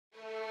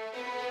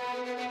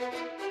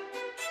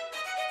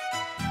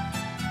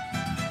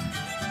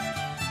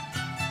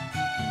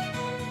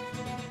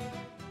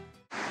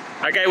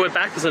Okay, we're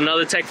back with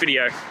another tech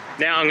video.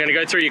 Now I'm going to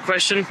go through your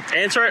question,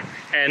 answer it,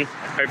 and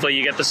hopefully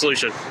you get the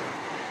solution.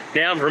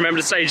 Now remember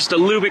to stay just a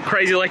little bit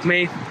crazy like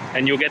me,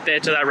 and you'll get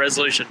there to that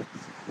resolution.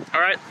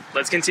 Alright,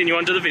 let's continue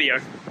on to the video.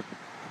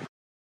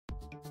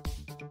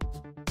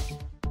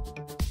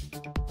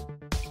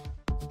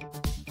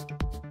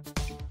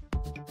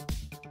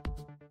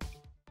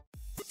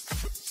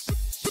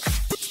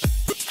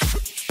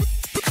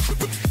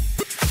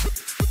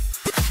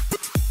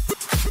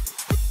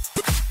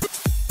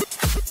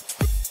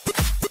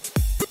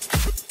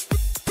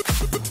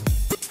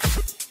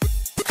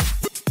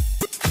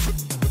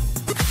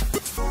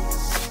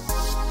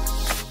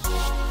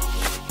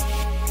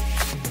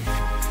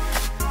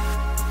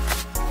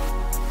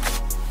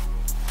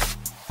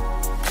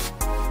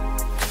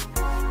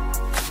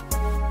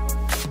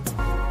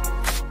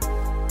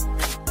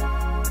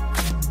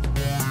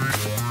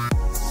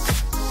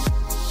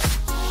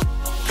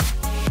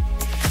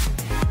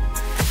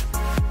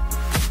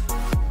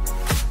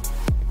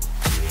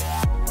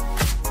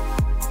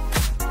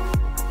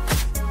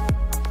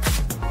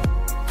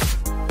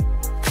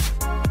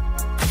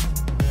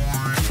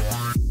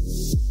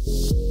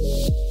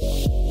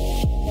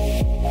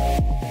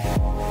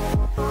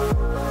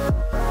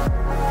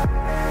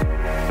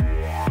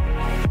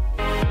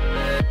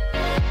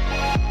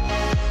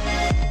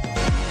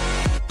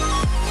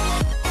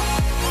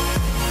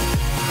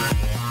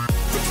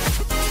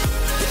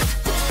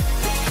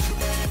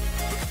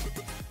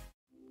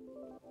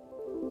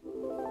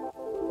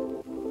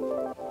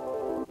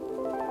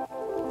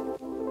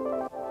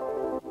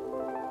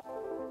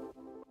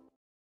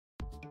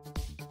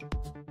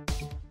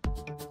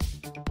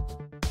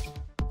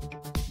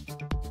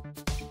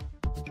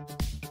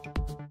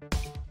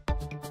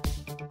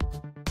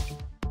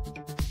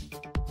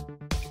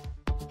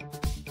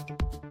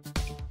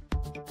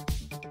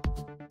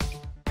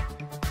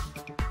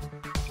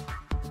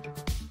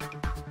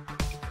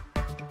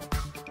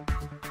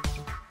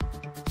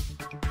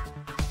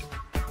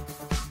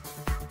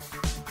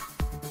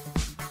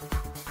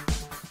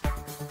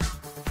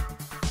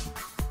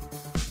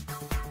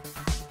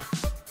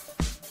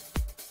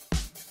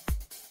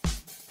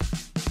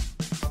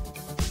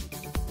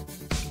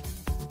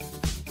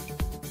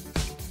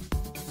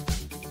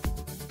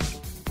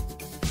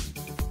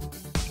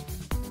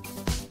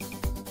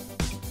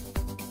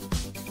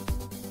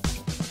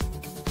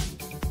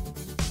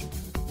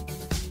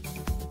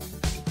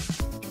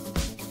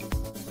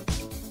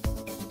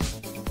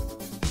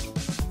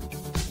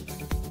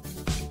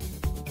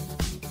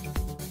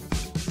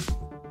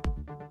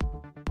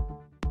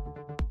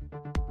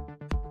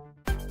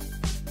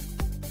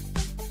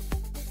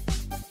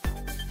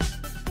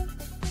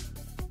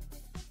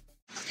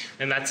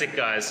 And that's it,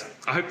 guys.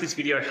 I hope this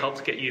video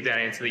helped get you that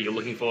answer that you're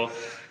looking for.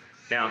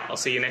 Now, I'll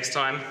see you next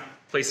time.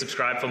 Please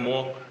subscribe for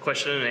more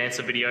question and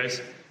answer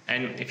videos.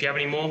 And if you have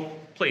any more,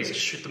 please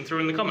shoot them through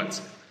in the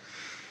comments.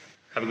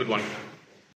 Have a good one.